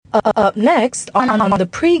Up next on the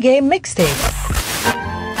pre-game mixtape.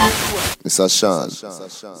 Mr. Sean,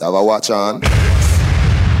 have a watch on.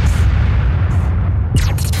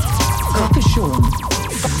 Coffee show.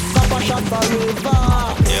 Copper shot forever.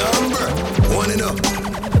 Yeah, one and up.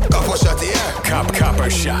 Copper shot the air. Copper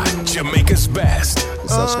shot, Jamaica's best.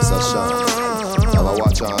 Mr. Sean, have a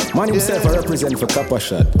watch on. Man himself I represent for Copper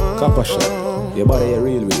shot. Copper shot. Your body are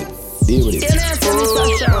real with it. Deal with it.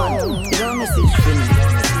 Mr. Sean. You don't miss it.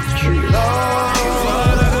 Lord,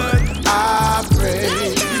 I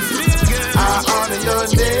pray, I honor your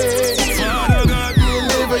name,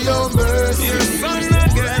 deliver your mercy,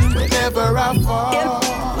 whenever I fall,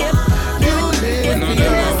 you lift me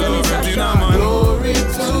up, glory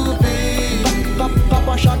to thee. On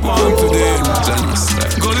today,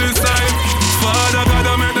 go this time, Father God, I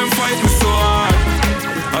make them fight me so hard.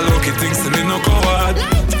 I look at things and they no coward.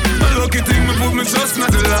 I look at things, me put me trust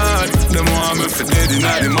not the Lord. Them want me for dead in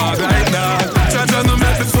the mud like that. Cha-cha no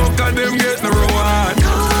make the fuck and them get no reward.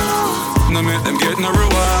 No make them get no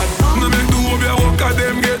reward. No make do be a walk and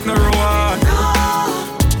them get no reward.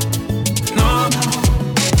 No.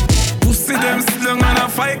 Pussy them slung and a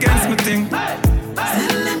fight against me thing. Me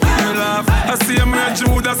laugh. I see him with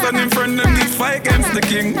Judas and him friend them did fight against the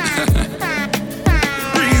king. Read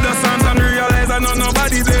the Psalms and realize I know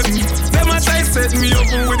nobody them. Them a try set me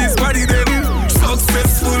up with this body them.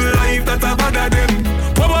 Successful life that I bother them.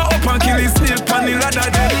 Power up and kill his snake on the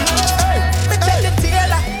ladder them. Me tell the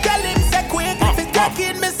tailor, tell him say quick. If he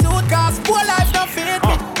taking me suit, cause poor life don't fit me.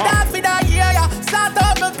 Dance for the year, ya. Start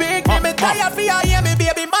up me big. Me tired for ya, hear me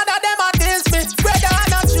baby. Mother them a diss me. Brother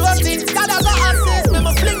and a shorty. God has a assist me.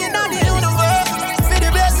 Me flinging on the universe. See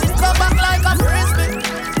the blessing come back like a frisbee.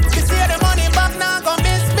 You see the money back now go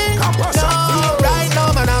miss me. No, right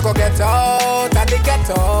now man I go get out of the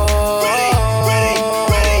ghetto.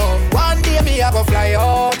 One day me I go fly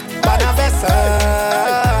out on a vessel.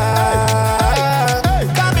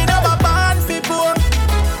 Cause me never born for poor.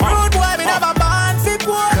 Rude boy me never born for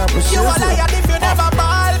poor. You a liar if you never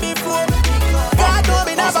ball before. God know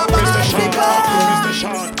me never born for poor.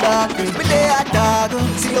 Me dey a dog,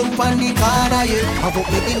 sit up on the corner, yeah. I put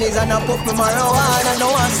me guineas and I put me marijuana. No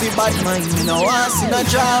one see bad mind, me no one see no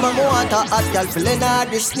drama. Me want a hot girl feeling all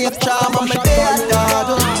the snake charm. Me dey a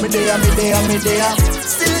dog, me dey a.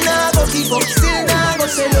 Still nah go keep up, still nah go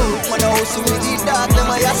say no. When I hustle with the dog, them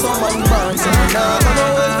I have someone born. So me nah go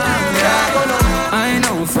no. I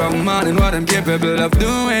know from morning what I'm capable of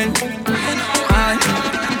doing. I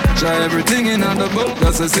try everything in the book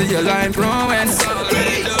just to see your line growing.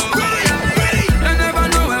 I never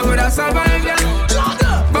knew I would have survived, yeah.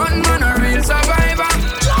 But man, a real survivor.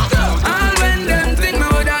 And when them think me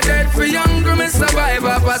would have dead for younger, me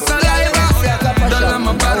survivor for saliva. Tell them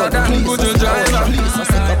I'm better than good driver.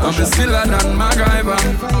 I'm skiller than my driver.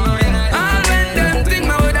 And when them think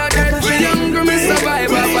me would have dead for younger, me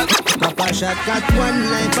survivor for Papa shot got one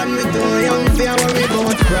life and we too young for worry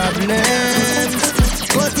about problems.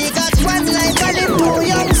 But he got one life and he too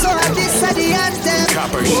young, so this is the anthem.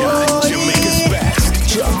 Copper shot, Jamaica's best.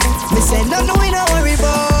 Me say nothing we no worry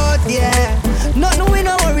about, yeah. Nothing we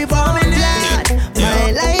no worry about, lad.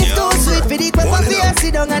 My life too sweet for the pepper fear.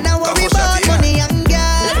 Sit down and I worry about money and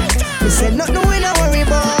girl. Me say nothing we no worry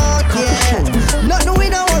about, yeah. Nothing we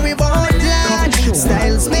no worry about, lad.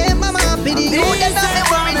 Styles make mama happy, the youth that doesn't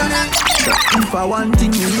worry no that. If I want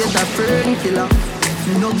thing, you hate a fern killer.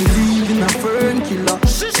 You no believe in a fern killer.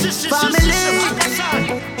 Family,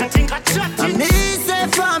 I me say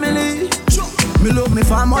family. Me love me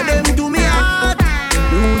family, them to me heart.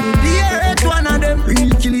 You only the one of them. Real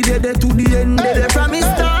kill it dead to the end, dead from me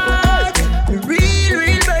start.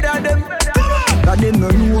 Real better them. Cause them no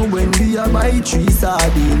know when we a buy 3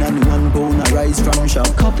 sardines and 1 pound of rice from shop.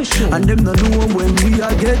 Coffee show. And them no know when we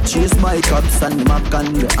a get chased by cops and mac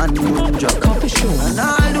and the animal job. Coffee show. And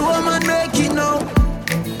all the woman make it now.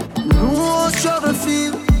 No struggle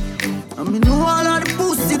feel. I mean know all of the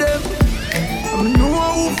pussy them. I mean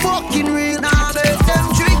know who fucking real. Now they them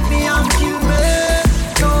trick me and kill me.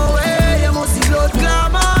 No way, you must see blood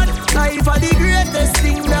glamour. Life are the greatest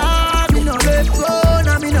thing that. Me no left go,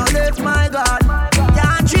 now me no left my God.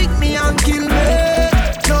 Can't trick me and kill me.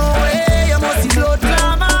 No way, you must see blood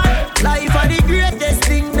glamour. Life are the greatest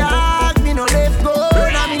thing that. Me no left go,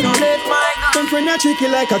 now me no left my God. Them friend a tricky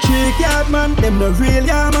like a trick yard man. Them no real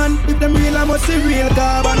yeah man. If them real I must see real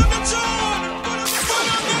carbon.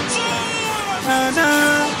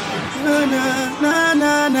 Na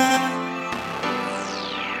na na.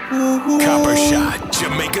 Copper shot,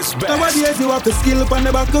 Jamaica's best. Nowadays you have to skill up on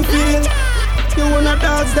the battlefield. You wanna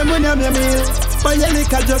dance them when you have your meal. But your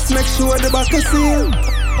liquor just make sure the back is sealed.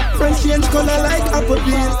 Friends change color like apple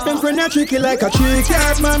peel. Them friend are tricky like a trick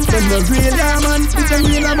yard man. Them the real yeah man. If them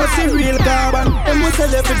real I must see real carbon. Them will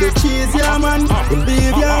sell it for the cheese yeah man.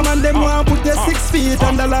 Believe yeah man. Them want put their 6 feet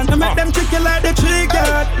on the land. And make them tricky like the trick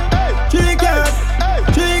yard. Trick yard.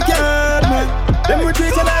 Trick yard man. Them will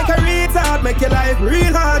treat you like a retard. Make your life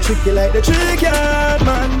real hard. Tricky like the trick yard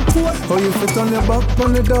man. Oh you fit on your back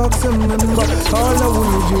on the dogs and remember all the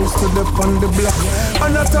women used to dip on the block.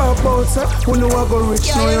 And I talk about sir, who know I go rich,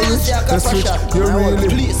 now you're rich. That's rich, you're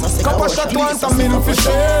really. Couple shot once I'm in for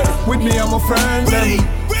share. With me and my friends them.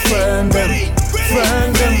 Friend them.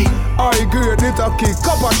 Friend them. I good it a kick.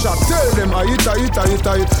 Couple shot, tell them I hit.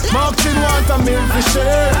 Martin want a meal for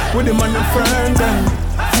share. With him and the friend them.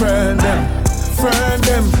 Friend them. Friend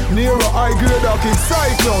them. Nero I good a kick.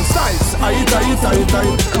 Cyclone, sights. I hit.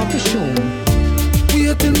 Copy show.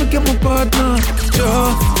 Wait till me get my partner,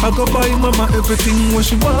 ja. I go buy mama everything what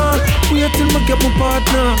she want. Wait till me get my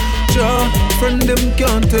partner, ja. Friend them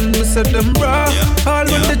can't tell me say them raw. All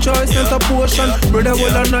with the choice not a portion. Brother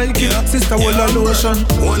will a Nike, sister will a lotion.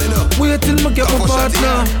 Wait till me get my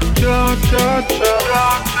partner, ja.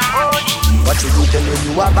 What you do tell when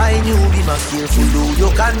you are buying you be my careful though you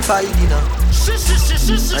can't find dinner.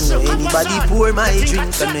 I know anybody pour my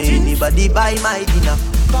drinks, I know anybody buy my dinner.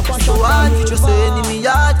 So hard for just say enemy,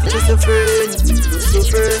 hard for just a friend. Just a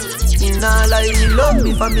friend. Me nah lie, me love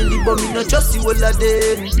me family, but me not just you all of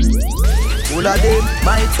them. All of them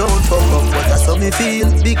might sound fuck up, but that's how me feel.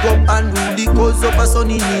 Big up and rudy, cause up a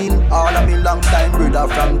sunny hill. All of me long time brother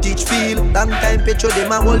from Teachfield. Long time petro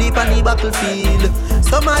them a whole heap on the battlefield.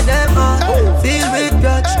 Some of them are filled with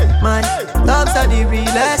grudge. Man, dogs are the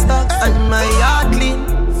realest dogs, and my heart clean.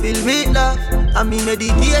 Filled with love, and me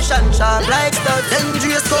meditation sharp like stuff.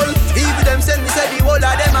 Dangerous soul, even them send me say the whole of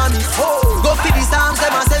them a miss. Go for the Psalms,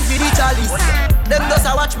 them a send for the chalice. Them just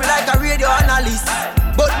a watch me like a radio analyst.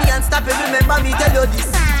 But me and stop it, remember me tell you this.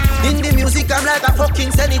 In the music I'm like a fucking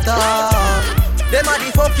senator. Them are the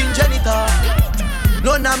fucking janitor.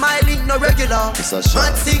 None of my link no regular.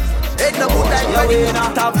 Man sick, head no good like you. We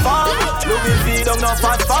not have fun. Louis V don't know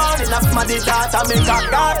fat fun. Enough smarty data make a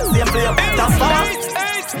god. Same play up top fun.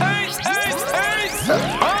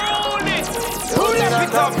 Hold it. Pull up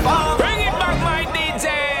it up. Bring it back my DJ.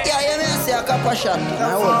 Yeah, you may say a couple shot.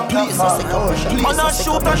 Please, I say couple shot. Man a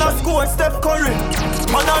shoot and a score Steph Curry.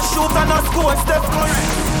 Man a shoot and a score Steph Curry.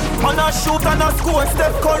 Man a shoot and a score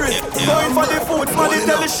Steph Curry. Going for the food, man,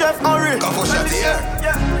 tell the chef hurry. Couple shot here.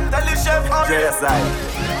 Yeah, tell the chef hurry. Yes, I.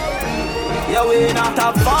 Yeah, we not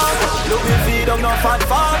have fun. Louis V don't know fat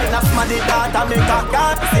fun. Enough smarty data make a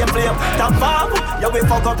god. Same flame, top farm. Yeah, we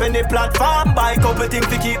fuck up in the platform. Buy couple things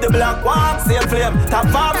to keep the block warm. Same flame, top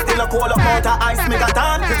farm. Still a cold up out of ice, make a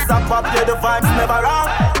tan. It's up, yeah, the vibes never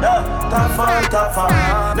wrong. Top farm.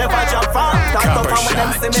 Never jump farm. Top farm when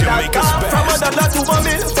them see me that gone. From a dollar to a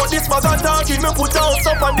mill. But this bag of talking, me put out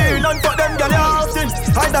up on the hill and put them girl out in.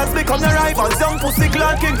 I dance become the rivals, young pussy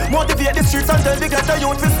clanking. Motivate the streets and tell the get the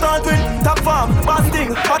youth to start with. Top farm,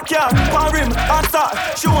 basting, hot car, power rim, hot start.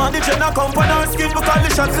 She want the Jenna come on her skin because the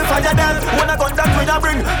shots is fire them. When I gun that we da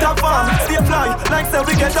bring. Top farm, stay fly, like say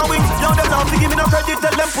we get the wings. Young them now, give me no credit,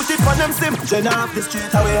 tell them put it on them sim. Jenna off the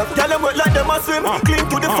street away. Tell them work like them a swim. Cling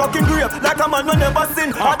to the fucking grave, like a man we never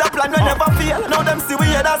sin. Other plan we never fail, now them see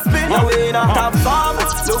we hear that spin. Yeah, we in a top farm,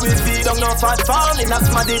 Louis V don't know fat farm. In a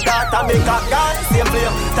smarty data make a gun, same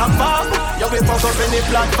flame, top farm. Yeah, we fuck up in the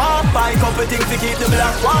platform. Buy couple things to keep the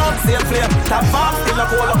black warm. Same flame, top farm. Still a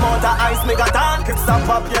cold up out of ice, make a tan. Kick stop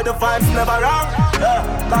up, yeah, the vibes never wrong.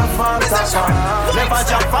 Top farm. Never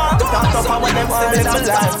jump on, top up when them say me that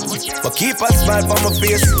time. But keep a smile on my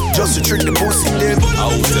face, just to trick the pussy them.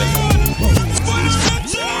 Out there.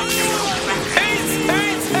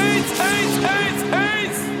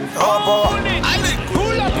 Oh,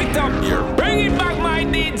 pull up it up here. Bring it back, my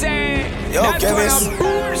DJ. Yo, Kevis.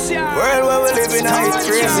 World where we live in, it's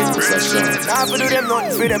crazy. Now for do them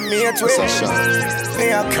nothing for them mate with.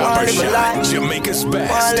 Me I can't live my life. Jamaica's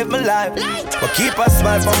best. Can't live my life. But keep a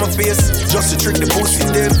smile on my face, just to trick the pussy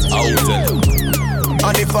them. Out there.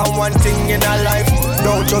 And if I want thing in a life,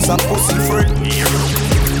 don't just a pussy friend.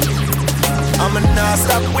 I'm a nah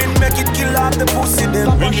stop win, make it kill off the pussy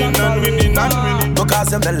them. Winning. Because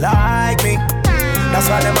them they like me. That's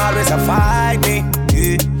why them always a fight me.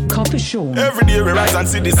 Yeah. Copy show. Every day we rise and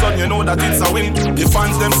see the sun, you know that it's a win. The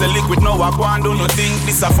fans them say liquid, now I go and do nothing.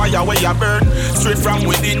 This a fire where you burn, straight from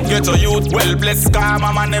within. Get a youth, well blessed, car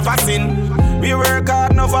mama never sin. We work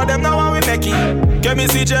hard, now for them now and we make it. Get me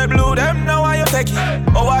see jet blue, them know why you take it.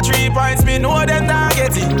 Over 3 pints, me know them not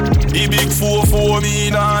get it. The big 4-4, me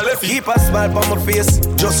nah left it. Keep a smile on my face,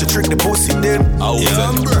 just to trick the pussy them.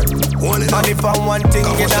 Yeah, and if I one thing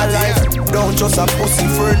in a life, don't just a pussy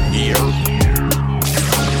friend.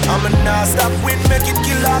 I'ma not stop win, make it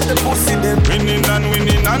kill off the pussy them. Winning and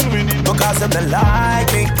winning and winning. Because them they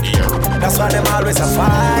like me. That's why them always a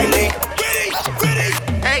fight me.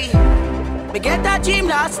 Hey, me get that dream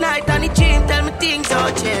last night and the dream tell me things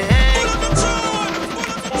don't change.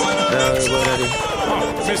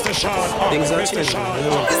 Mr. Sean, Things don't change.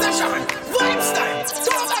 Mr. Sean, vibes time.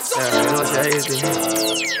 Yeah, you know what it is.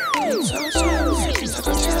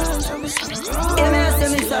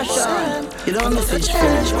 Mr. Sean, you don't miss it.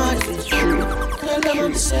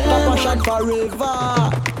 Papa Sean forever.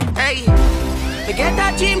 Hey, me get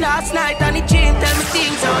that dream last night and the dream tell me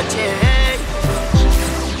things don't change.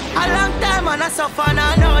 A long time and I suffer and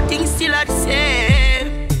I know things still are the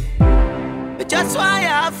same. But just why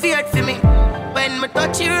I have feared for me. When me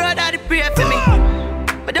touch the road, I pray for me.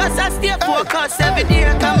 But just I stay focused every day,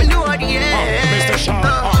 come and know the end.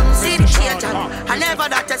 See the change, I never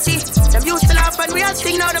that to see. Them used to laugh when we all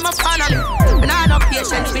sing, now them a fan of me. And I have no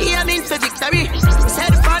patience, me aiming for victory. We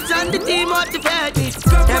said the fans and the team motivate me.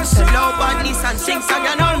 Them say low badness and sing song,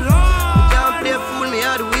 you know. You can't play fool me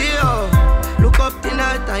all the way, oh. Look up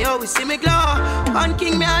tonight and you always see me glow. One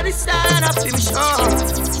king me at the stand up in me show.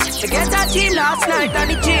 I get that team last night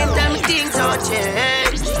and the dream tell me things don't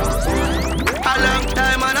change. A long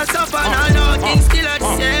time and I suffer and I know things still are the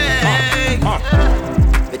same.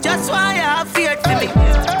 But just why I have feared for me.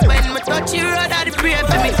 When me touch the road I pray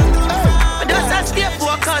for me. But just I stay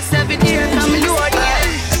focused every day and me know the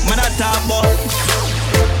end. Man I talk about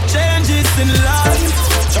changes in life.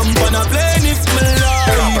 Jump on a plane if me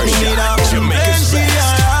like. Me need a plane, she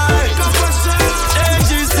alright.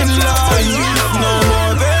 Changes in life. No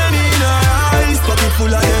more pain in her eyes. Pocket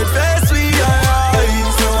full of dead face we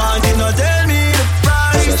eyes. No one did not tell me the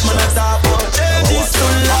price. Man I talk about changes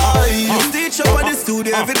in life. Teach up at the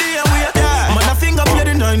studio every day and wait. Man I finger play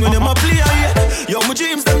the 9 when them a play here. Yo my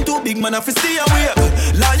dreams them too big man I fi stay away.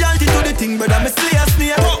 Loyalty to the thing brother me slay a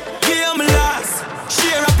snake. Game last,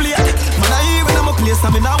 share a plate. Man I even in my place I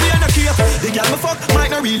me now wear no cape. The girl me fuck might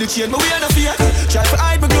not really change me wear no fake. Try to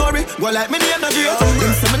hide my glory, go like me name no great.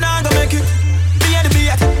 Them say me nah go make it, be the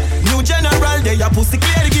beat. New general they a pussy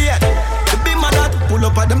clear the gate. The big man that pull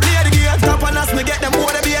up at them play the gate. Top on us me get them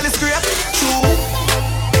more than be any scrape. True,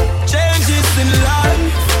 changes in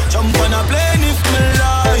life. Jump on a plane if me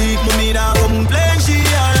like. Me need a complain she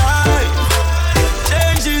alright.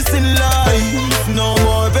 Changes in life, no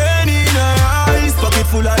more pain in her eyes. Pocket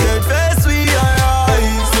full of dead face we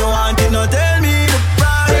eyes. No one did not tell me the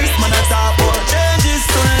price. Man I talk about changes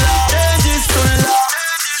to life. Changes to life.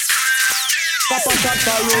 Papa Shot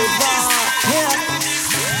forever. Yeah.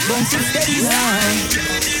 Don't sit steady now.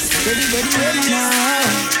 Ready now.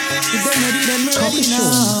 You don't ready, then me ready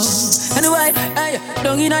now. Anyway, hey,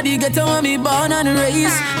 down inna the ghetto when me born and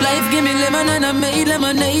raised. Life give me lemon and I made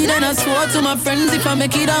lemonade. And I swore to my friends if I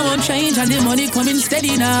make it I won't change. And the money coming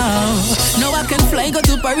steady now. Now I can fly, go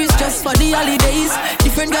to Paris just for the holidays.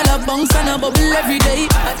 Different gal a bounce and a bubble every day.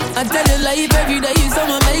 I tell you life every day is so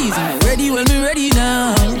amazing. Ready when we ready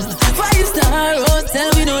now. 5-star hotel,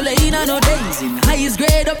 we no lane and no dazing. Highest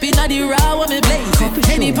grade up inna the raw when me blazing.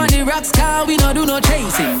 Any pon the rocks car, we no do no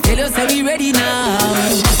chasing. Tell us say we ready now.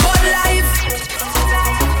 But life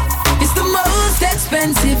is the most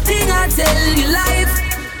expensive thing, I tell you. Life,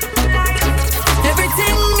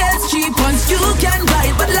 everything else cheap once you can buy.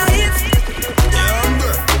 But life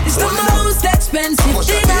is the most expensive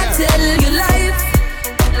thing, I tell you. Life,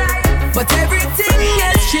 but everything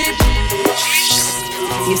else cheap.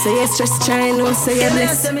 You say you're stressed, trying to say you're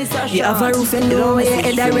blessed. You have a roof and know where your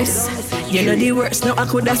head a rest. You know the worst, no I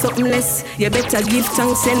could have something less. You better give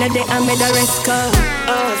thanks and a day I made the rest. Cause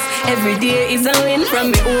every day is a win.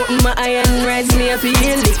 From me open my eye and rise, me up feel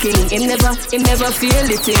the king. Him never feel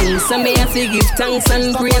the thing. So me have to give thanks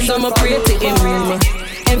and praise, so I pray to him.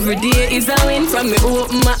 Every day is a win. From me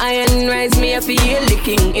open my eye and rise, me up feel the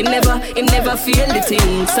king. Him never feel the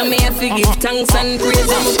thing. So me have to give thanks and praise,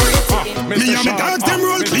 so I pray to him. Me and my dogs them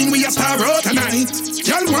roll clean, we a star out tonight.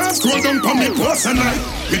 Y'all want scroll down from me post and night.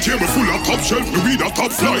 Me table full of top shelf, me read a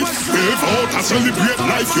top flight. Wave out and celebrate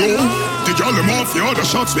life, yo. The y'all them off the other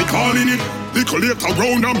shots, me calling it. The collector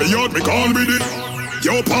round and me yard, me gone with it.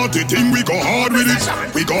 Yo party thing, we go hard with it.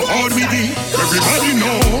 We go hard with it. Everybody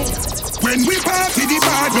know when we party, the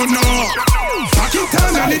bad don't know. Fuck it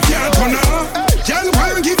down and it can't turn up. Y'all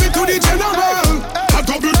want give it to the general. A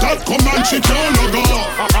double top come and she can't go.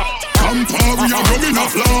 Come far, we are running a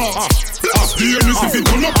floor. the Hennessy if it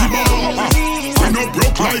turn up the bar. We no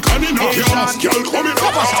broke like an in a gas. Girl coming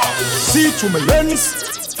up. See through my lens.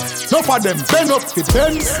 Enough of them bend up the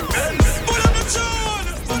bends.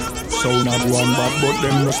 Sound of one bad, but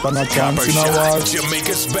them no stand a chance in a war.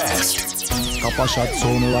 Jamaica's best. Kappa shot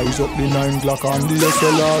sound rise up the 9 o'clock on the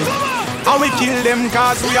SLR. And we kill them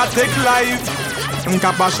cause we are take life. And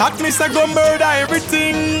Kappa shot me say go murder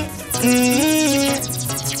everything.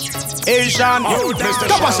 Asian,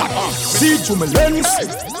 Kappa shot. See through my lens.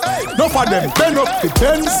 Enough of them bend up the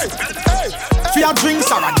bends. Fear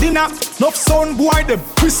drinks or a dinner. Enough sound boy them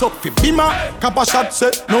twist up the beamer. Kappa shot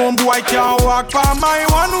say no boy can't walk by my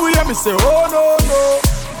one way. Me say oh no no.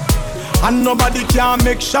 And nobody can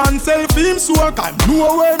make Sean self-films work. I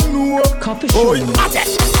know when no. Oh,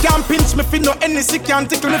 can't pinch me fit no Hennessy, can't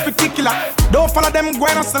tickle me for tickler. Don't follow them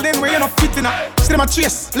going on selling where you no fit in. See them a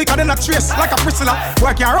trace, liquor them a trace like a prisoner.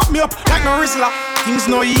 Boy can't rock me up like no Rizzler. Things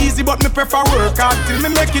no easy but me prefer work hard till me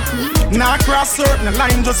make it. Nah cross certain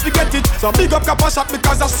line just forget it. So big up Kappa shot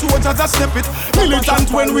because the soldiers a step it.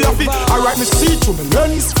 Militant when we have it. Alright me see through me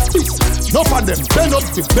lens. Enough of them bend up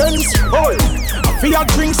the bends. Oh, I fear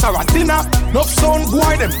drinks or a dinner. Enough sound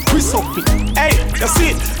boy them twist up it. Hey, you see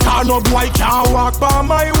it? Cause no boy can't walk by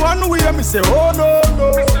my one way. Me say oh no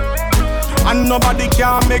no. And nobody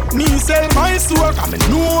can make me sell my soul. Cause me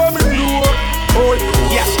know me know. Oh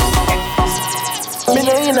yeah. Me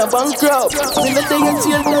no in a bankrupt. Me no day in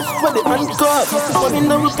jail enough for the handcuff. Money in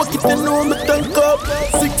my pocket, you know me tank up.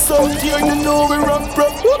 6 out here, you know we rock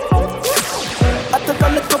prop. I took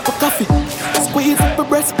on a cup of coffee. Squeeze up your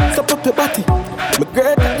breast, cup up your body. My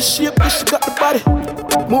girl got the shape, but she got the body.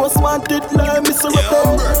 Most wanted like Mr.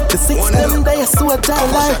 Rebel. The 6 them they so I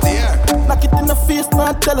die like. Knock it in the face,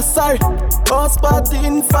 not tell her sorry. Boss party,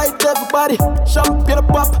 invite everybody. Champagne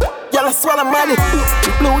pop, y'all I swallow money.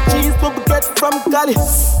 Blue cheese, what we get from Cali.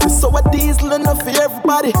 So a diesel enough for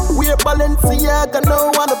everybody. We're Balenciaga,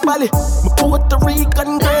 no one a Bali. My Puerto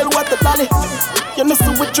Rican girl, what the dolly. You know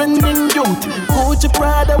so we trending youth. Gucci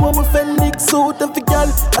Prada, what we Fendi suit. And for girl,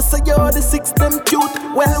 I say you're the 6 them cute.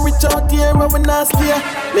 Well, reach out here, and we nasty.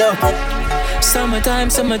 Yeah. Summertime,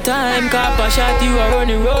 Kappa shot you are on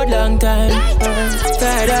the road long time.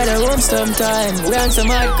 Tired of the room sometime. We and some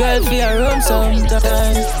hot girls be a room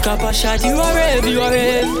sometime. Kappa shot you are rave.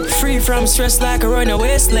 Free from stress like a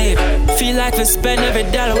runaway slave. Feel like we spend every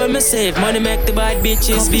dollar when we save. Money make the bad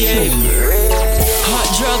bitches behave. Hot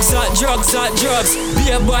drugs.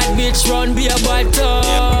 Be a bad bitch, run, be a bad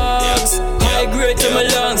thugs. High grade to my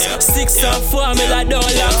lungs. 6 and formula,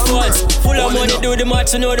 don't lack funds. Full of money, do the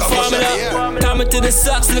match, you know the formula. Come to the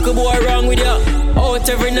socks, look a boy wrong with ya. Out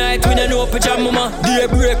every night, we don't know pajama. Day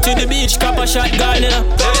break to the beach, Kappa shot gun,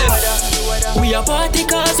 We a party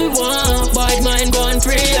cause we want. Bad mind gone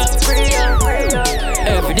prayer.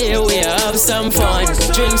 Every day we have some fun.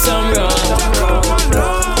 Drink some rum.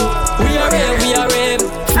 We are rave.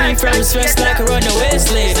 Free from stress like a runaway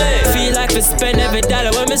slave. Feel like we spend every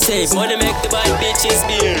dollar when we save. Money make the bad bitches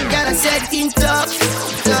beer. Gotta set things up.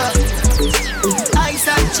 Ice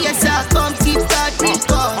and chaser, come keep that drink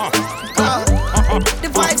up. The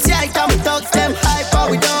vibes right, I'm thugs, them hype, but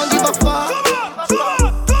we don't give a fuck.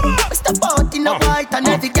 We step out in the white and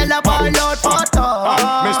every girl a ball out for talk.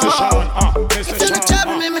 Mr. Sean, If you're not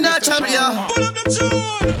trouble, me not trouble you.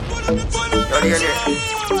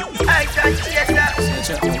 Ice and chaser.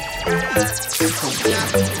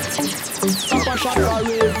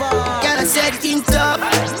 Gotta set things up.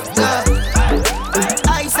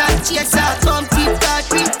 Ice and chaser, come keep that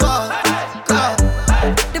drink up.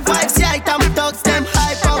 The vibes right, I'm thugs, them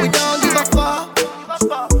hype, but we don't give a fuck.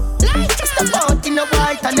 Just a boat in the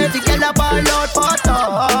white and every girl a ball out for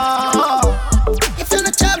talk. If you're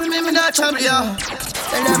not trouble, me not trouble you.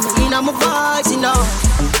 Tell them me in my voice, you know.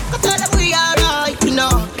 I tell them we alright, you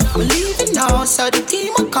know. I'm leaving now, so the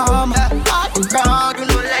team will come. Hard and proud, you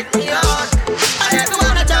know, let me out. I never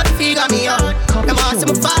wanna try to figure me out. Them all say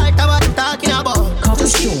me fight, I what I'm talking about.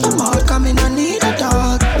 Just keep them all coming, I need a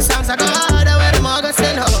dog. The songs are the harder where them all gonna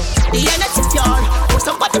send up. The energy pure, put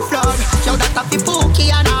some on the floor. Show that off the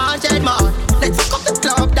bookie and 100 more. Let's fuck up the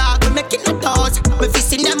club, dog, we're making the toes. We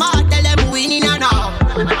fisting them hard, tell them we winning and all.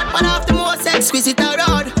 One of the most exquisite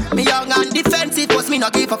around. Me young and defensive, was me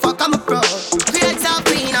not give a fuck, I'm a pro. Grades are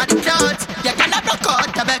clean on the clothes. You cannot block out,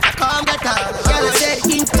 I better come get out. Girl, I said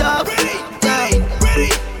king top.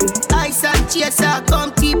 Ice and chaser,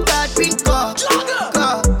 come keep that drink up.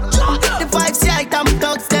 The vibes right, I'm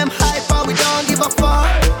thugs, them hype, but we don't give a fuck.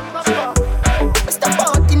 We step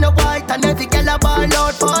out in the white and every girl a ball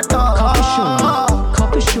out for talk.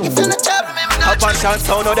 If you're not trouble, me not trouble. shot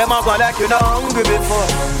sound, oh them a go like you not hungry before.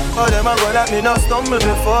 Oh them a go like me not stumble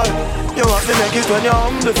before. You want to make it when you're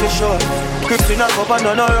humble for sure. Christina cup and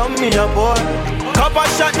none around me a pour. Cup of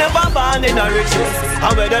shot never born in the riches.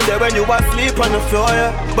 I wear them there when you asleep on the floor,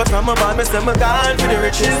 yeah. But from a bar, me say me gone for the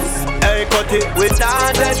riches. Hey, cut it with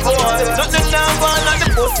that dead boy. Nothing now gone like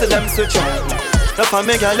the post to them switch on. No for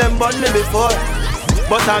me girl them burn me before.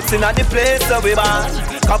 But I'm seen at the place where we born.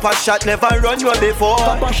 Cup of shot never run you before.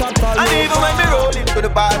 And even when me rolling to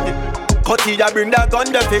the party, cut it, I bring that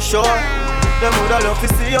gun there for sure. Them woulda love to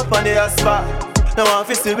see up on the asphalt. Now I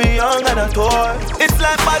feel to be young and a tour. It's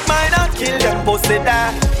like bad mind and kill them pussy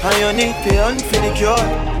die. And you need to unfeel the cure.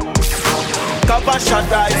 Cup of shot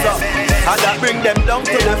rise up, and that bring them down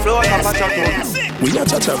to the floor. Cup of shot up. We a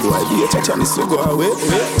cha-cha boy, be a cha-cha ni so go away.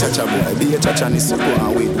 Cha-cha boy, be a cha-cha ni so go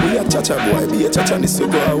away. We a cha-cha boy, be a cha-cha ni so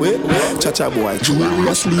go away. Cha-cha boy, we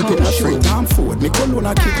a sleep in a free time food. Me cologne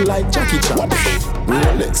a kick like Jackie Chan.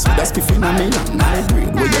 Rolex, with a spiff in a me and I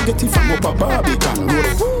grade. Where you get it from up a Barbican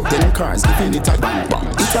road. 10 cars, giving it a bang bang.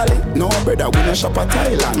 Italy, no brother, we no shop at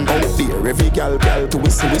Thailand. Out there, every gal to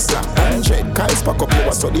whistle. 100 cars pack up, you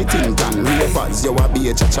a study thing done. Ravers, you a be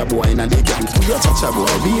a cha-cha boy in a the gang. We a cha-cha boy,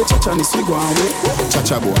 be a cha-cha ni so go away.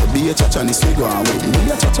 Cha-cha boy, be a cha-cha ni swig on way.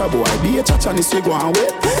 Be a cha-cha boy, be a cha-cha ni swig on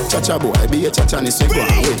way. Cha-cha boy, be a cha-cha ni swig on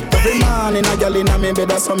way. Every man in a gal in a me bed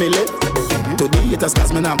that's how me live. Today it has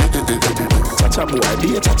cause me now. Cha-cha boy,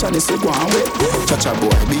 be a cha-cha ni swig on way. Cha-cha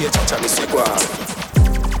boy, be a cha-cha ni swig on.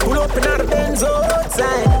 Pull up in the Benz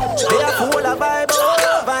outside. They are full of vibe,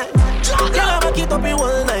 yeah, I'ma keep up in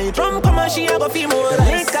one night. From come on, she a go feel more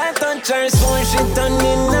like I touch her, so she turn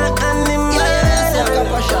in a animal.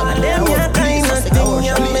 And them ya kind of thing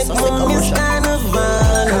you make me miss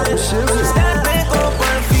carnival. Start make up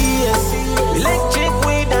her face, electric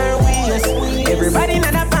with her waist. Everybody in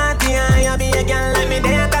the party, I be a girl like me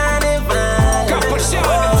there carnival. She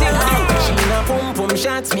na pum pum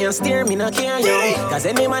shots, me a steer, me na care yo. Cause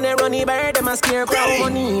any man they run the bird, them a scare crowd.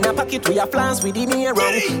 Money in a pocket, we a flans with the near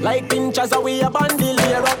round. Like pinchers, we a bundle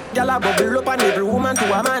here up. Y'all a bubble up and every woman to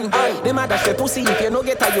a man. Them a dash the pussy if you no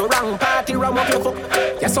get a you wrong. Party round up your fuck,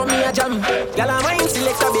 yes on me a jam. Y'all a mind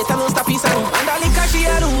select a better no stop his song. And the liquor she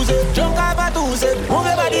a lose it, drunk off a tooze it. Move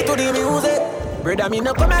your body to the music. Brother, me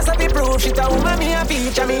no come as a proof. Shit a woman, me a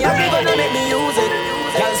feature. Me happy gonna make me use it.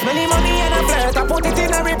 Girl, smelly money and a flirt. I put it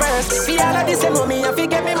in a reverse. See all of this and mommy, I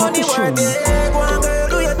forget me money worth. Yeah, go on girl,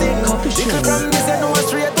 do your thing. Pick up from this and no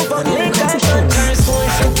straight to fuck. Link that touch, so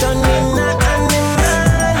she turn in a animal.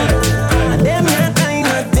 And them ya kind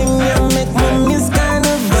of thing you make mommy's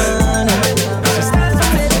carnival. She starts to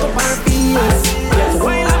make up her fears.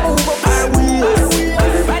 While I move up her wheels.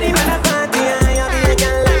 Everybody in the party, I be a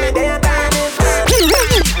girl like me, they a carnival.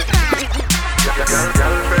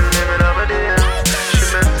 Girlfriend living over there. She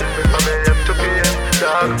messing with my man to PM.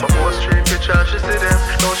 Dog, my post street picture, she see them.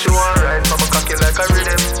 Now she want ride, mama cocky like a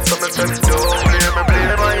rhythm. So me say, don't blame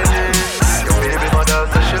my energy. Your baby mother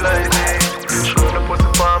says she like me. Show the pussy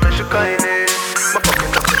for me, she kindy. My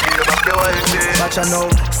fucking up to give back your wifey. Watch I know,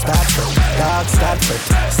 start free, dog, start free.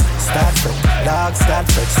 Start free, dog, start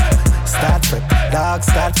free. Start free, dog,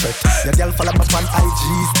 start free. Your girl follow me on IG,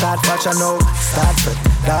 start watch I know. Start free,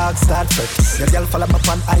 dog, start free. Your girl follow me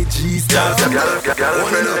on IG, start free.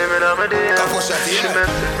 Girlfriend living on my DM. She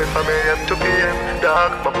messing with from AM to PM.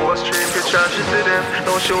 Dog, my post street picture, she see them.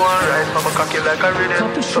 Now she want ride, mama cocky like a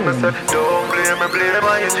rhythm. So me say, don't blame my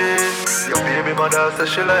energy. Your baby mother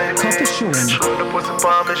says she like me. Show the pussy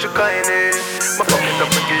for me, she kindy. My fucking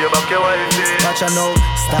up and give you back your wifey. Watch I know,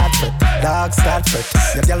 start free, dog, start free.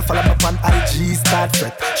 Your girl follow me on IG, start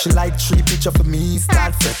free. She like 3 picture for me,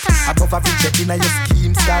 start free. Above average in your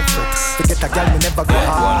scheme, start free. Forget a girl, me never go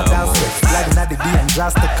hard and sweat. Sliding at the D and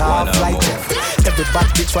just the car flight jet. Every bad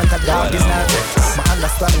bitch want a dog in her bed. I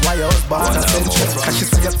understand why your husband a century. Cause she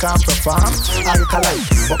say you can't perform, alkaline.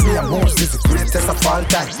 But me and most is the greatest of all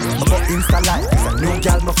time. I go Insta life, it's a new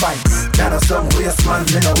girl me find. Kind of some waste man,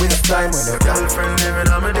 me no waste time. When your girlfriend living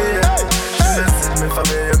on my day. She messing me from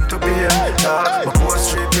AM to PM. Dog, my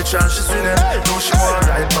post street picture and she see them. Now she want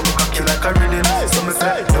ride, mama cocky like a rhythm. So me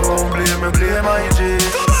say, don't blame my G.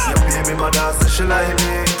 Your baby mother says she like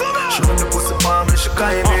me. She run the pussy for me, she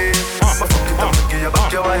kind me. My fuck it up and give you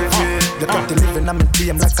back your wifey. You got to live in a me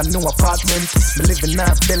dream like a new apartment. Me live in a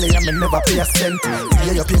belly and me never pay a cent.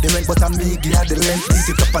 Yeah, you pay the rent, but I'm me, give the rent.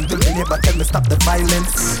 Beat it up until the neighbor tell me stop the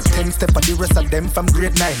violence. 10 step on the rest of them from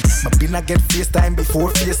grade 9. My been a get FaceTime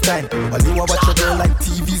before FaceTime. While you a watch your girl like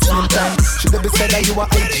TV same time. She never said that you are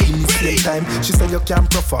IG same time. She said you can't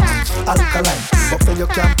perform alkaline, but say you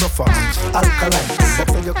can't perform alkaline, but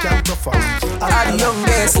say you can't perform alkaline. The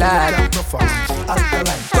youngest lad,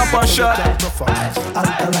 alkaline. Cup of shot,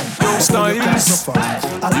 alkaline. Young Styles,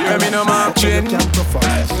 you hear me no mark chin.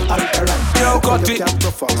 Yo, cut it.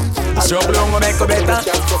 Struggle on go make a better.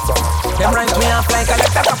 Them right me off like a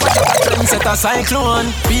letter. Them set a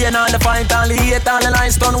cyclone. Being all the fight, all the hate, all the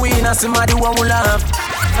lies done. We not somebody who will laugh.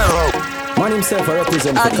 Man himself I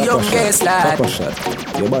represent for the youngest lad. Copper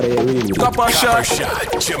shot. Your body really good. Copper shot.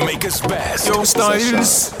 Jamaica's best. Young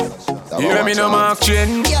Styles. You hear me no mark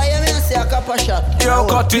chin. Yeah, you mean say a copper shot. Yo,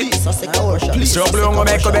 cut it. Struggle on go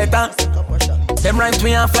make a better. Them rhymes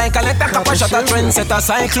me off like a letter. Copper shot a trend, set a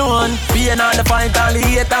cyclone. Being all the fight, all the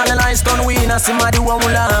hate, all the lies done. We not somebody who will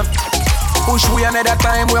laugh. Push we another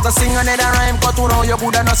time, we gonna sing another rhyme. Cause you know you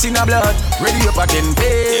coulda not seen a blood. Ready up again,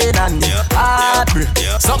 pain and heartbreak.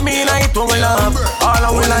 Something in it when we love. All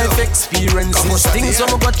our life experiences, things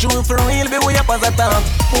we got through for real, be way up as a top.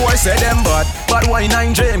 Who I say them bad, but why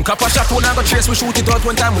nine dream? Copper shot, we not go chase, we shoot it out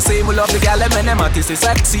one time. We say we love the gal, them and them artists, it's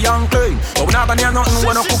sexy and clean. But we not gonna hear nothing,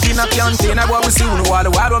 we no cook in a canteen. That's what we see, we know all the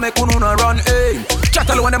while, we make we no run, hey. Chat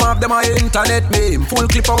all when them have them a internet name. Full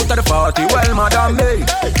clip out of the party, well madam, hey.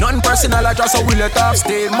 Nothing personal, just so we let off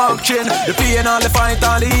stay marching. The pain, all the fight,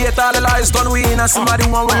 all the hate, all the lies done. We and somebody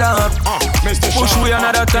who will love. Push we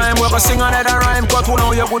another time, we gonna sing another rhyme. Cause we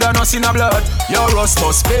know you coulda not seen a blood. Your rust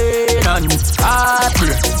must pain and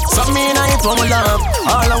heartbreak. Something in it when we love.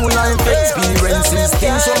 All our life experiences,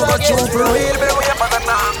 things we got through for real, but we up at the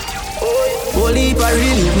top. Holy pa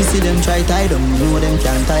really, we see them try tie down. Know them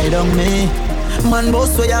can't tie down me. Man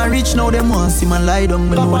boss where you rich now, them want see man lie down.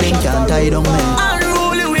 Me know them can't tie down me.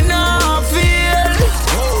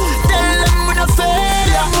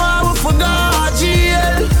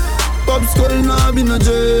 Pop skull now be no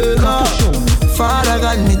jail. Father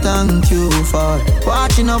God, me thank you for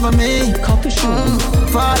watching over me.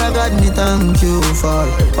 Father God, me thank you for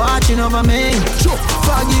watching over me.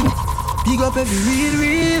 Forgive, big up every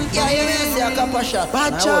real. Yeah, you may say a copper shot.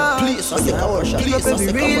 Watch out, please, I say copper shot. Big up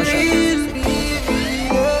every real.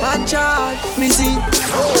 Watch out, me see.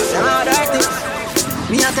 Them are dirty.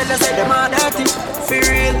 Me a tell you say them are dirty. For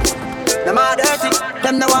real. Them are dirty,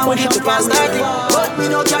 them the one with the past 30. But me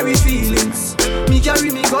no carry feelings. Me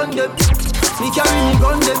carry me gun them. Me carry me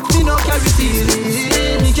gun them. Me no carry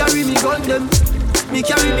feelings. Me carry me gun them. Me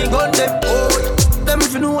carry me gun them. Oh, them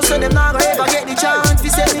if you know so them not gonna ever get the chance to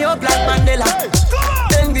set me up like Mandela.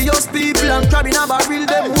 Envious people and crabbing a barrel.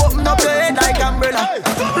 Them open up your head like umbrella.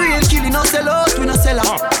 Real killing no sell out, we no sell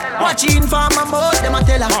out. Watching for my mouth, them a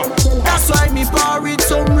tell her. That's why me par with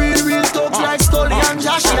some real thugs like Stolly and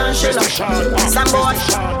Joshy and Shella. Some boy,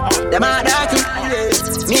 them are dirty.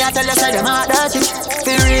 Me a tell you say them are dirty.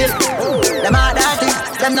 For real, them are dirty.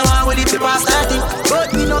 Them no one with it to pass 30.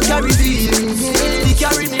 But me no carry feelings. Me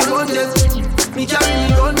carry me gun them. Me carry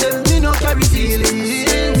me gun them. Me no carry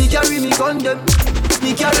feelings. Me carry me gun them.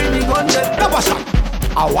 Me carry me gun them.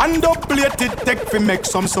 I want to plate it, take fi make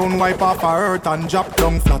some sound, wipe off a hurt and drop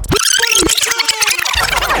down flat.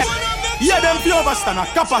 Yeah, them fi overstand a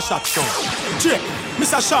copper shot show. Check,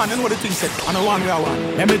 Mr. Sean, you know the thing said, and the one we are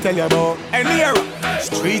one. Let me tell you about any era,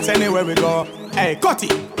 streets anywhere we go. Hey, cut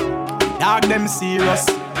it, dog them serious.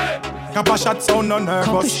 Copper shot sound no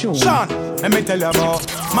nervous. Sean, let me tell you about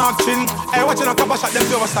Mark Chin. Hey, watching a copper shot, them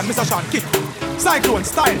fi overstand. Mr. Sean, kick, Cyclone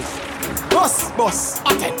style. Boss,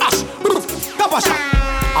 atten, ash, copper shot.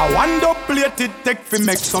 I want to plate it, take fi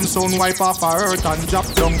make some sound, wipe off a hurt and drop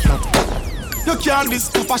down flat. You can't this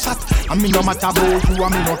copper shot, and me no matter about you,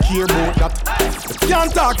 and me no care about that. You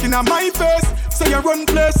can't talk in my face, say you run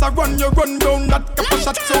place, I run, you run down that copper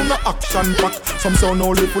shot sound no action pack. Some sound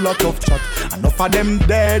only full of tough chat. Enough of them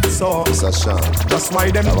dead so, that's why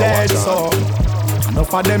them dead so.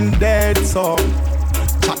 Enough of them dead so.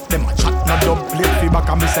 Chat them a chat, no dub plate fi back,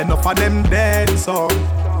 and me say enough of them dead so.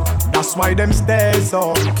 That's why them stay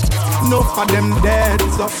so. No for them dead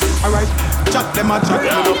so. Alright, chat them a chat. You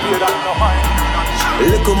don't pay that no mind.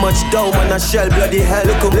 Look how much down man a shell bloody hell.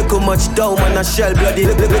 Look how much down man a shell bloody.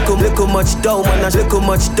 Look how much down man a. Look how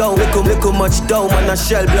much down. Look how much down man a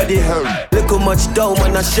shell bloody hell. Look how much down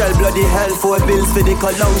man a shell bloody hell. 4 bills for the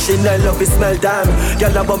cologne Chanel love it smell damn.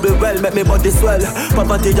 Girl a bubble well make me body swell.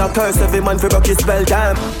 Poverty a curse every man for rock his spell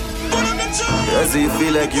damn. Yes, you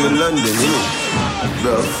feel like you in London, you know,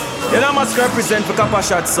 bro. You know, I must represent for Copper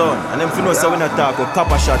Shot son. And them for know so we not talk with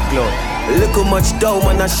Copper Shot Club. Look how much dough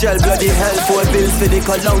man a shell, bloody hell. 4 bills for the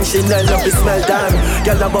cologne, Chanel, love the smell, damn.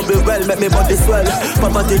 Girl a bubble well, make me body swell.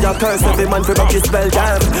 Poverty a curse, every man for rock his spell,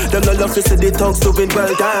 damn. Them no love to see the tongues doing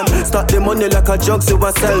well, damn. Start the money like a jug, so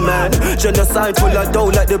I sell, man. Genocide full of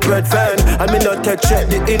dough like the bread van. I mean not take check,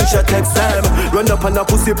 the inch I take Sam. Run up on a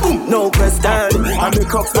pussy, boom, no question. I mean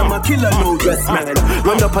cops, I'm a killer, no dress, man.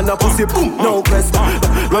 Run up on a pussy, boom, no question.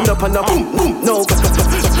 Run up on a boom, boom, no question.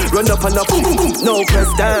 Run up on a boom, boom, no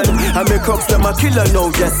question. I mean cops, I'm a killer,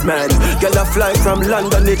 no yes, man. Girl a fly from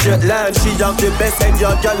London, the jet land. She have the best and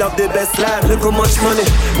your girl have the best land. Look how much money,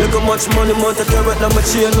 want to carrot on my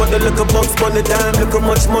chain. Want the little box money, damn. Look how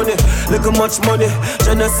much money,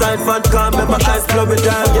 Genocide fan come, make my eyes blow it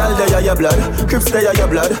down. Girl, they are your blood, Crips they are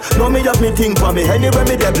your blood. Know me have me think for me, anyway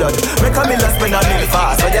me their blood. Make a me last spend a little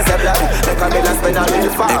fast, so you say blood. Make a me last spend a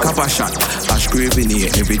little fast. Take up a shot, ash gravy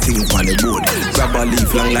near everything on the board. Grab a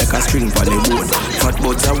leaf long like a string on the board. Fat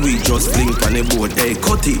butts and we just fling on the board. Hey,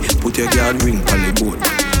 Cutty, put your girl ring on the board.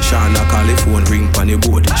 Shana call the phone, ring on the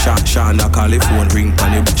board. Shana call the phone, ring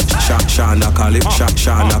on the board. Shana call the phone,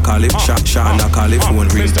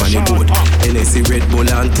 ring on the board. NSC Red Bull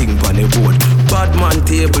and thing on the board. Bad man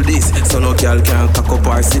table this, so no girl can cock up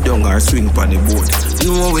or sit down or swing on the board.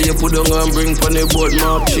 Know where you put down and bring on the board.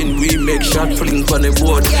 Mark chin, we make shot fling on the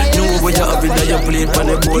board. Know where you have it that you play on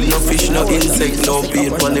the board. No fish, no insect, no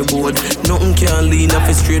bait on the board. Nothing can lean off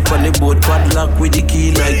it straight on the board. Padlock with the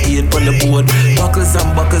key like 8 on the board. Buckles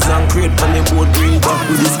and crate on the board. Bring back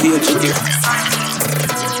with the scale chicken.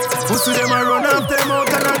 Pussy them a run off them out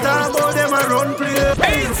and a talk about them a run play.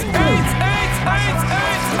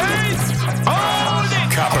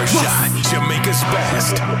 Copper Shot, Jamaica's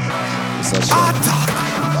best.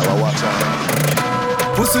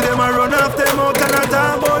 Pussy them a run off them out and a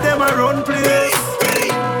talk about them a run play.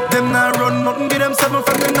 Them not run nothing, give them 7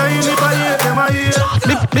 from the 9. If I hear them, I hear.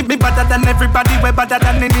 Me better than everybody, way better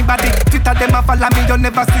than anybody. Twitter them a follow me, you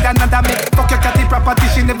never see another me. Fuck your catty property,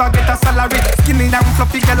 she never get a salary. Skinny and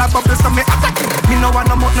fluffy girl a bubble, so me attack it. Me no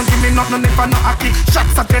want no more, no give me nothing, never no hockey.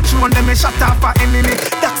 Shots at the throne, them me shut off for enemy.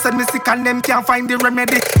 That said me sick and them can't find the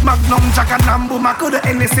remedy. Magnum, Jack and Nambu, my coulda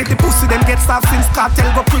NSA. The pussy them get staff since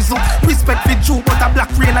cartel go prison. Respect for Jew, but a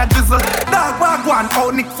black rain a drizzle. Dog wagwan,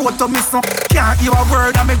 how Nick photo me son. Can't hear a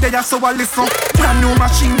word, I make they are so I listen. Brand new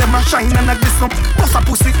machine, them a shine and a glisten. Bust a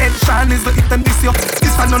pussy head shine is the hit and this yo.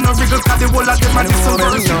 This a no wriggle, cause the whole of them a listen.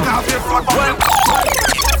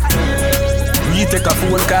 We take a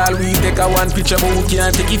phone call, we take a one picture, but we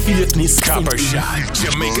can't take it fakeness. Copper Shot,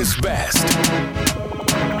 Jamaica's best.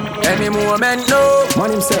 Any moment, no. Man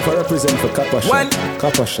himself I represent for Copper Shot.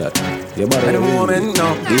 Copper Shot. You better any moment,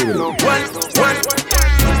 no. One.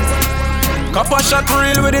 Copper Shot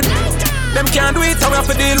real with it. Them can't do it, so we have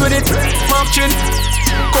to deal with it. Mark chin,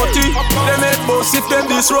 Cutty, them head boss if them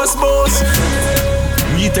this Ross boss.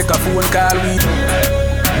 We take a phone call,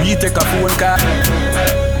 we take a phone call.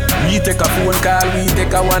 We take a phone call, we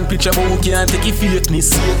take a one picture, but we can't take it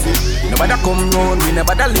fakeness. Nobody come round, we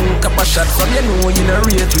never link up a shot from you know you no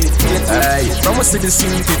rate it. Aye, from us to the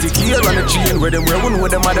synthetic here on the chain where them wear one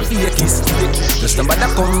with them are the fakies. Just nobody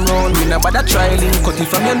come round, we never try link cut it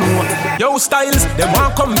from you know. Yo styles, them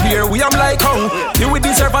want come here, we am like how you we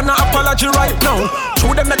deserve an apology right now.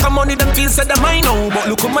 True them make a money, them feel said them I know. But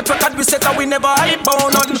look how much record we set that we never hype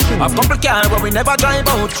on nothing. A couple car where we never drive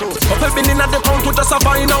out. Couple been in at the count with us a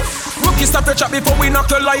find out. Rookie stop the chat before we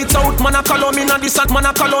knock the lights out. Man a call me na this and man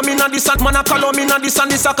a call me na this and man a call me na this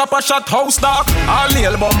and this a Copper Shot house dark. All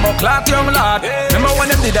nail bumbo clock young lad. Remember when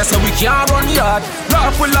them did that so we can't run yard.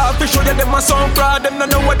 Laugh we laugh to show them a sound proud. Them no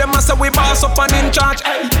know what them a say we boss up and in charge.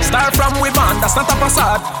 Hey, start from we band that's not a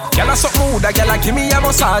facade. Girl a suck mood a girl a give me a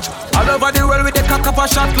massage. All over the world with the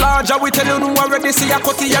Copper Shot large. I we tell you no already see a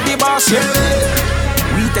Cutty a the boss. Yeah.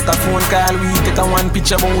 We take a phone call, we take a one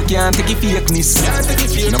picture, but we can't take it fakeness.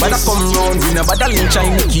 Nobody come round, we nobody lynch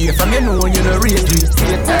and care. From you know you no rate it.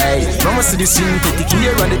 Hey, from us to the synthetic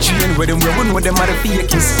here on the chain where them run with them are the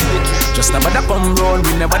fakies. Just nobody come round,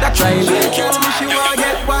 we nobody try. She wanna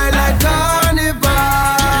get wild like carnival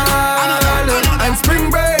and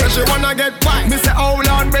spring break. She wanna get wild. Me say hold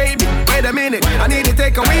on baby, wait a minute, I need to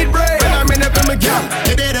take a weed break. When I'm in up in my girl,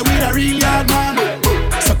 you did it with a real yard man.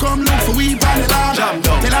 So come look for weed on the land.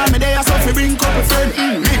 Tell her me they are so fi bring couple friend.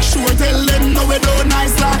 Make sure tell them no we don't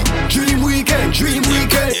nice like. Dream weekend, dream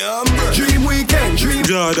weekend. Dream weekend, dream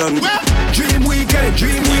Jordan. Dream weekend,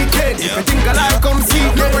 dream weekend. If you think I like come see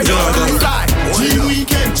no we don't lie. Dream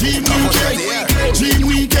weekend, dream weekend. Dream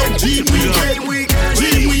weekend, dream weekend.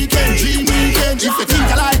 Dream weekend, dream weekend. If you think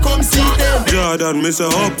I like come see them. Jordan, me say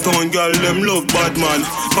uptown girl them love bad man.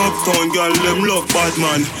 Uptown girl them love bad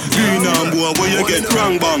man. Green and boy where you get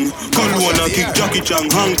wrong bang. Call wanna kick Jackie Chan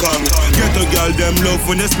Hong Kong. Get a girl them love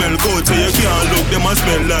when they smell good, so you can't look them and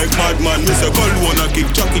smell like madman. Me say call wanna kick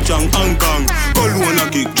Jackie Chan Hong Kong. Call wanna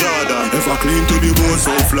kick Jordan. If I clean to the bone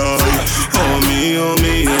so fly. Oh me, oh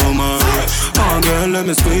me, oh my. Oh girl let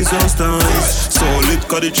me squeeze those thighs. So lit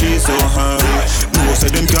 'cause the cheese so high. No say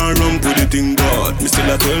them can't run with the thing but me still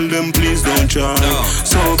I tell them please don't try.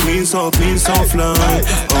 So clean, so fly.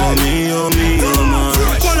 Oh me, oh me, oh my.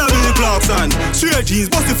 Wanna be the Clarkson. Straight jeans,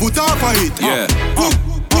 bust the foot off of it. Yeah.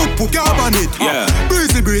 Put carbon it. Yeah.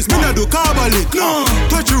 Breezy breeze, me nah do carbon it. No.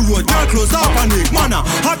 Touch the road, can't close up on it. Mana,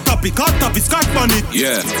 hot topic, scotch on it.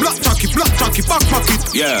 Yeah. Black jacket, back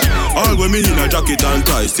pocket. Yeah. All women in a jacket and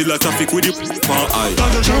tie. Still a traffic with the far eye.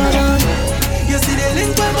 You see the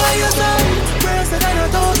link by my side. First and I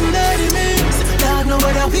don't do that in me. Dog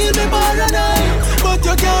nobody feel me paranoid. But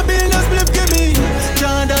you can't build a split to me.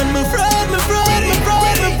 Jordan, me friend of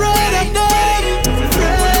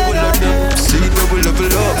them. See double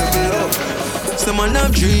level up. Some man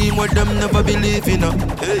have dream what them never believe in.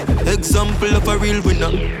 Example of a real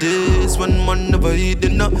winner. This one man never eat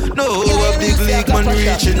enough. No, a big league man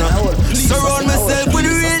reaching up. Surround myself with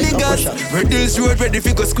real niggas. Red Hills Road ready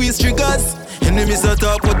for go squeeze triggers. Enemies that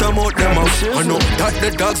talk what I'm out them out. I know that the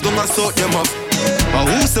dogs don't sort them up.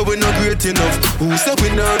 Who say we not great enough? Who say we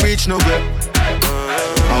not reach nowhere?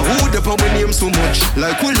 Who the power name so much?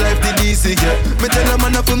 Like who life did easy get? Me tell them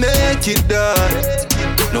man to make it done.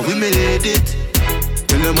 Now we made it.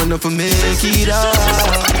 Tell them man to make it done.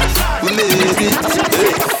 We made it.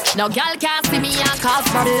 No girl can't see me and cause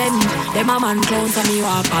problem. Them a man clowns and me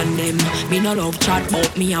walk on them. Me no love chat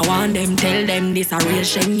but me I want them. Tell them this a real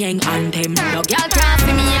Shen Yang anthem. No girl can't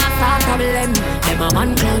see me and cause problem. Them a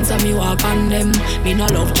man clowns and me walk on them. Me no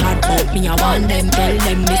love chat but me I want them. Tell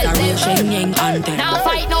them this a real Shen Yang anthem. Now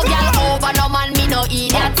fight no girl over no man, me no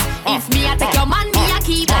idiot. If me a take your man, me a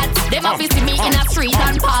keep that. Them a see me in a street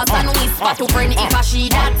and pass and whisper to friend if I she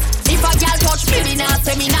that. If a girl touch me, me nah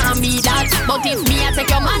say me nah be that. But if me a take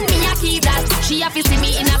your man, me a keep that. She a see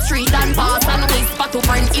me in a street and pass and whisper to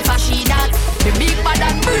friend if I she that. Me big bad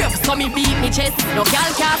and brave, so me beat me chest. No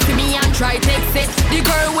girl can't see me and try take it. The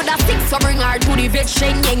girl with a stick, so bring her to the vet.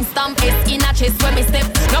 Shen Yang stamp S in a chest when me step.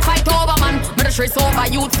 No fight over man, me the stress over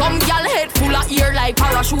youth. Some girl head full of ear like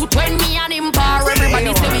parachute. When me and him par,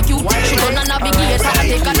 everybody say me cute. She gonna navigate and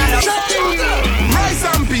take another. Rice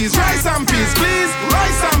and peas, please. Rice and peas, please.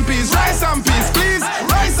 Rice and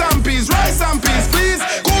peas, please.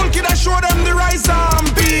 Cool kid, I show them the rice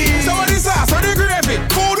and peas. So what is that? So the gravy.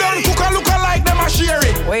 Food and cook and look alike, them a share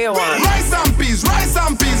it. What you want? Rice and peas,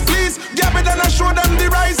 please. Gab it and I show them the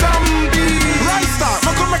rice and peas. Rice stock,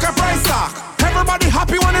 I could make a price stock. Everybody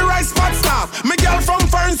happy when the rice pot stop. Me girl from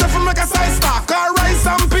foreign stuff make a size stock. Car rice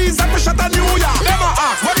and peas, that me shot a New York. Them a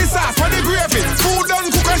ask, what is that? What the gravy? Food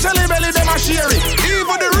and cook and shelly belly, them a share it.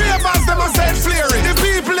 Even the ravers, them a said flaring. The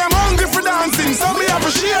people, them hungry for dancing, so me have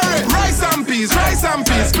to share it. Rice and peas, please. Rice and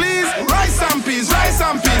peas, please. Rice and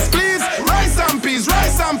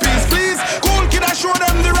peas, please. Cool kid, I show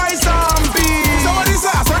them the rice and peas. So what is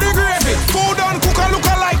that? So the gravy? Food and cook and look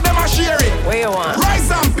alike, them a share it. What you want?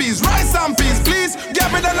 Rice and peas, please.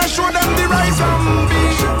 Gab it and I show them the rice and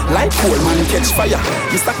peas. Like coal man catch fire.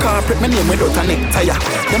 Mr. Carpet, my name without a necktie.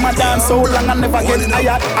 Them a dance so long and never get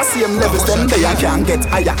tired. I see them levels, them they can't get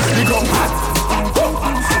higher. The drum hot,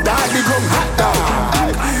 daddy drum hot, dad.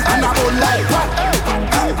 And I don't like what,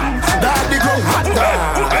 daddy drum hot,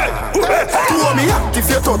 dad. Two me hot if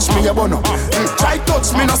you touch me a bun up. Try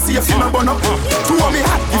touch me no see if you no bun up. Two me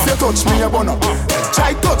hot if you touch me a bun up.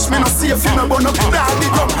 Try touch me no see if you no bun up. Daddy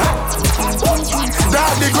drum hot,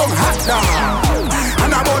 daddy drum hot, dad.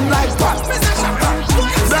 And I don't like what,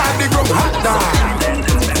 daddy drum hot, dad.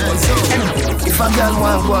 If a girl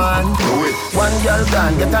want one girl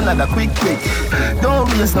gone, get another quick.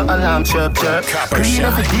 Don't raise no alarm, chirp. Clean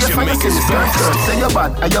every day for your sister. Say you're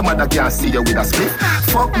bad and your mother can't see you with a split.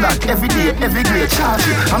 Fuck that, every day, every grade, charge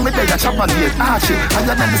it. I'm gonna tell you chop a gate, arch it.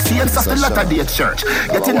 Higher than the saints of the latter day church.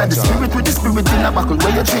 Get in the spirit with the spirit in a buckle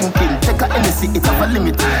where you're drinking. Take a NC, it have a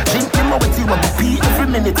limit. Drink them with you, I'm pee every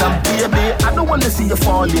minute. And baby, I don't wanna see you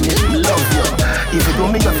fall in it. Love you. If you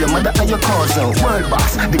don't make up your mother and your cousin, world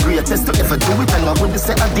boss, the greatest to ever do it. And I wouldn't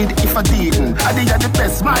say I did if I didn't. I did the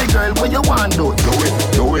best, my girl, what you want do? Do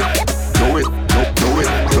it.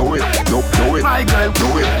 My girl,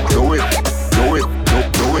 do it.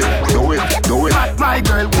 My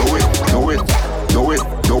girl, do it.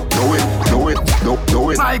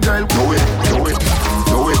 My girl, do it.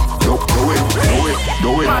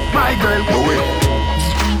 My girl, do it.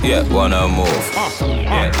 Yeah, wanna move.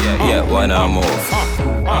 Yeah, wanna move.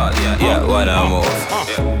 Yeah, wanna move.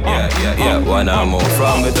 Yeah, wanna move.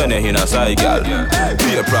 From me turn in a side, girl.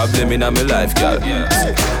 Be a problem in my life, girl.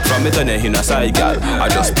 From me turn in a side, girl. I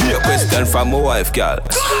just be a question from my wife, girl.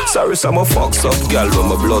 Sorry, some of fucks up, girl, when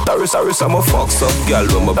my blood. Sorry, some of fucks up, girl,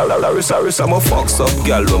 when my blood. Sorry, some of fucks up,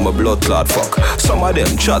 girl, when my blood clot fuck. Some of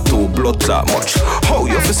them chat too blood clot much. How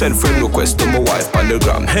you fi send friend request to my wife on the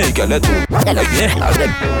gram? Hey, girl, let do.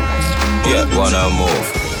 Yeah, wanna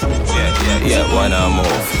move. Yeah, wanna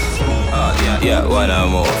move. Yeah, wanna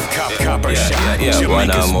move. Yeah,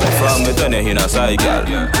 wanna move. From me turn in a side, girl.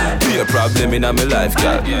 Be a problem in my life,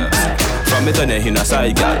 girl. From me turn in a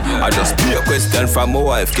side, girl. I just be a question from my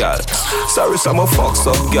wife, girl. Sorry, some of fucks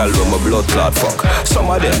up, girl, when my blood clot fuck. Some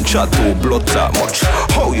of them chat too blood clot much.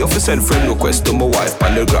 How you fi send friend request to my wife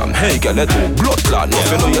on the gram? Hey, girl, let do blood clot. No,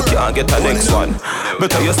 you know you can't get a next one.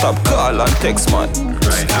 Better you stop call and text, man.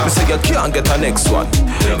 Me say you can't get a next one.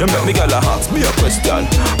 You make me girl ask me a question,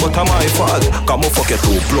 but am I fault? Come on, fuck you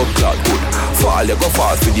too blood clot good. Fall, you go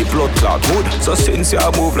fall for the blood clot good. So since you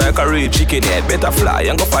move like a real chicken head, better fly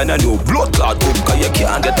and go find a new blood clot good. Cause you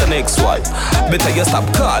can't get the next one. Better you stop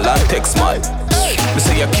call and text, man. Me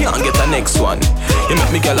say you can't get the next one. You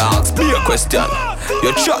make me girl ask me a question.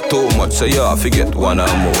 You chat too much, so you forget wanna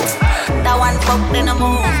move. That one fuck in a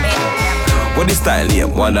move, what is style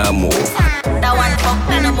name? Wanna move. That one fuck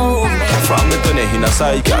in a move, from me turn in a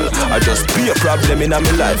side, girl. I just be a problem in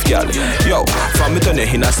my life, girl. Yo, from me turn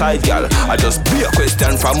in a side, girl. I just be a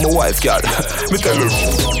question from my wife, girl. Me tell her.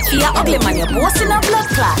 Fear ugly man, you're boasting a blood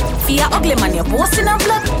clot. Fear ugly man, you're boasting a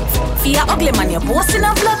blood. Fear ugly man, you're boasting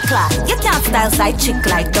a blood clot. You can't style side chick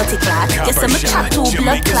like dirty clot. You say me chat too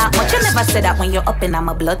blood clot, but you never say that when you're up in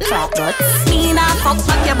my blood clot. But me nah fuck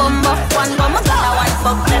back your bum up. One bum up, that one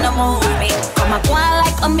fuck in a movie. Come up one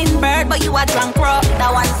like a mean bird, but you a drunk rock.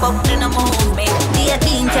 That one fuck in a movie. The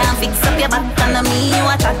 18 can't fix up your back, and me you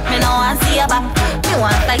a chat, me no want see your back. Me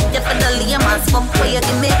want fight you for the lame ass fuck where you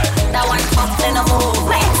give me. That one fuck in a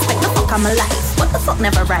movie. Expect the fuck I'm alive. What the fuck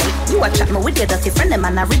never right? You a chat me with your dirty friend, them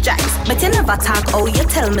and I rejoice. But you never talk, oh you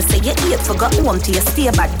tell me say you eat for got home till you stay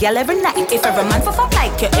back, girl every night. If every man for fuck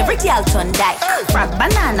like you, every girl turn die. Frog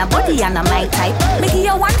banana body and a my type. Me give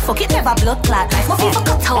you one fuck, it never blood clot knife. My people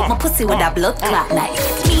cut out my pussy with a blood clot knife.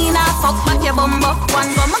 Me nah fuck back your bum up, one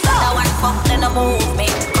bum up. That one fuck then a move me.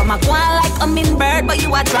 Come a go on like a mean bird, but you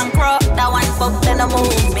a drunk rock. That one fuck then a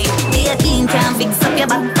move me. The 18 can't fix up your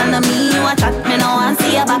back, and me you a chat, me no want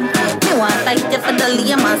see your back. Me want fight you for the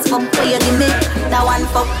lame ass fuck where you give me. That one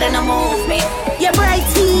fuck then a move me. Your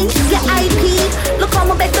brighty, your IP. Look how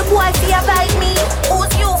my beg the boy for you bite me.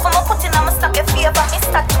 Who's you for my putting on my stock your favor?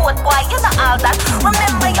 Mr. Toad boy, you not all that.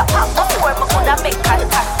 Remember your pop before me coulda make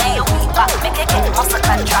contact. Then you weak back, make you get muscle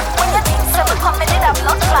contract. When you think so me come in a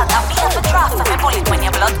blood clot, I be have a draft of a bullet when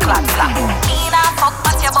your blood clot flat. Me nah fuck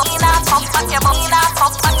but your bum, me nah fuck but your bum, me nah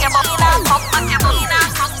fuck but your bum, me nah fuck but your bum, me nah fuck but your bum, me nah fuck but your bum, me nah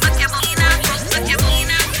fuck but your bum.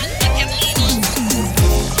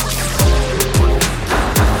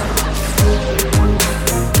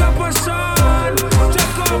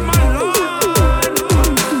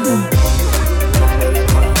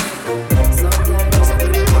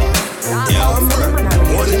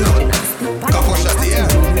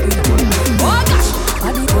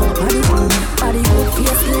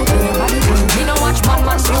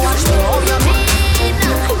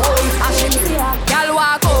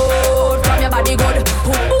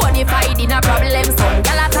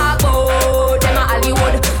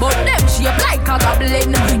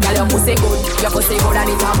 Your pussy good and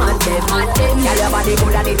it's a man them. Girl, your body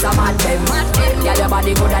good and it's a man them. Girl, your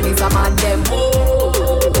body good and it's a man them.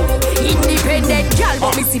 Independent girl,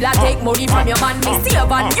 but me still a take money from your man. Me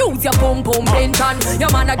save and use your pum pum pension.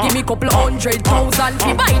 Your man a give me couple 100,000.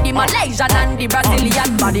 Me buy the Malaysian and the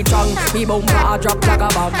Brazilian body trunk. Me bumper a drop like a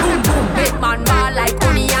bomb. Boom boom, big man ball like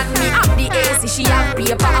honey and me have the AC. She have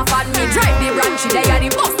paper a fan. Me drive the branch, they are the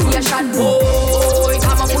bus station. Boy,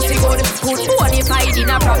 come on pussy good. Put bonafide in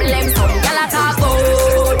a problem. Some gyal a talk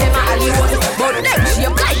about them a Hollywood, but them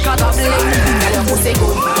shape like a goblin. Gyal your pussy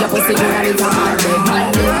good, your pussy good and it's a man them.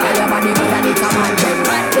 Gyal your body good and it's a man them.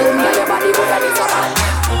 Gyal your body good and it's a man them.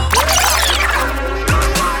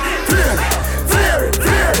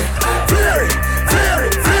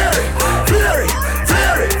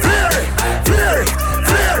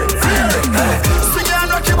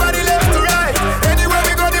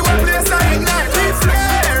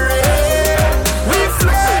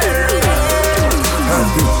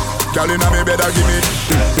 Girl inna me better give me.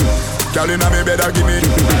 Girl inna me better give me.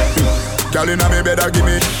 Girl inna me bed, give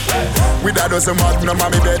me. With a dozen magnum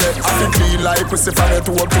on me bed. I feel clean like pussy from your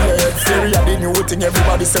toe up to your head. Theory of the new thing,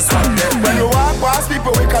 everybody says swag neck. When you walk past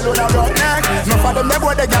people, we call on a rock neck. No for them, they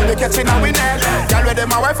boy, the girl, they catching a we neck. Girl with them,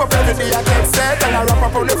 my wife up every day, I take set. And I wrap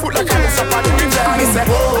up on the foot like I was up on the window. And he said,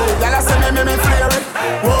 whoa, girl, I say me flare it.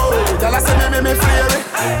 Whoa, girl, I say me flare it.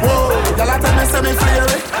 Whoa, girl, I tell me say me flare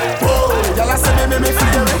it. Whoa, girl, I say me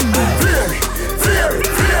flare it. Flare it, flare it,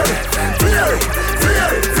 flare it,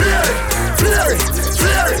 flare it, flare it, flare it,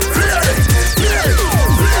 flare it, flare it,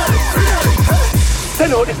 flare it, flare it. Tell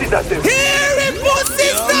you this is that thing. Hear it, pussy,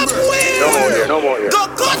 stop way. No more here. Go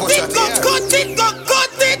cut it, go cut it, go cut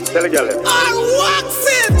it. Tell the girl. Or wax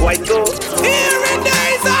it. White so. Here it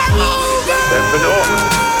days are over.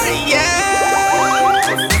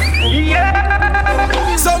 Yeah.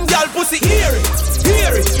 Some girl pussy hear it.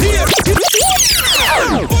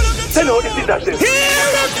 Tell you this is that thing. Hear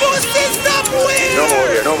it, pussy, stop way.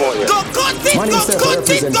 No more here. Go cut it, Man himself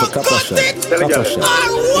represent for Kappa Shot. Kappa Shot.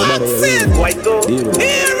 Or wax it. White so.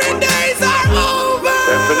 Here it days are over.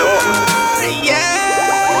 Yeah.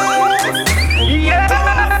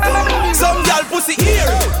 Some girl pussy hear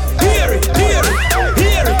it, hear it, hear it,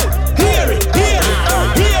 hear it, hear it, hear it,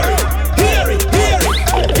 hear it, hear it, hear it,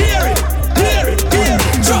 hear it, hear it, hear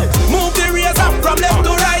it. Drop, move the razor from left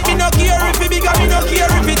to right. Me no care if it big or me no care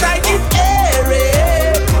if it tight. It's airy,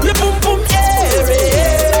 you boom boom airy.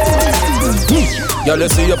 Y'all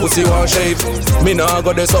see your pussy one shave. Me nah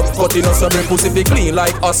go this up, cut in us every pussy be clean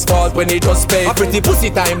like asphalt when it just pay. A pretty pussy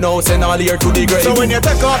time now, send all here to the grave. So when you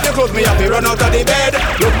take off your clothes, me have to run out of the bed.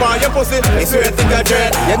 Look for your pussy, it's sweet in the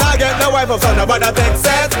dread. You not get no wife of son, but that take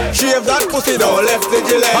set. Shave that pussy down, left the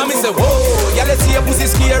gillette. And me say, whoa, y'all see your pussy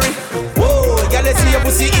scary. Whoa, y'all see your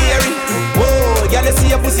pussy eerie. Whoa, y'all see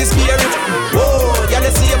your pussy scary. Whoa, y'all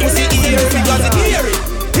see your pussy eerie. Because it hear it,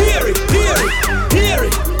 hear it, hear it, hear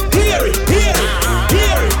it, hear it, hear it.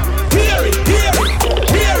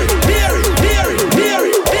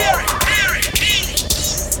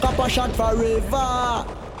 Kappa Shot forever.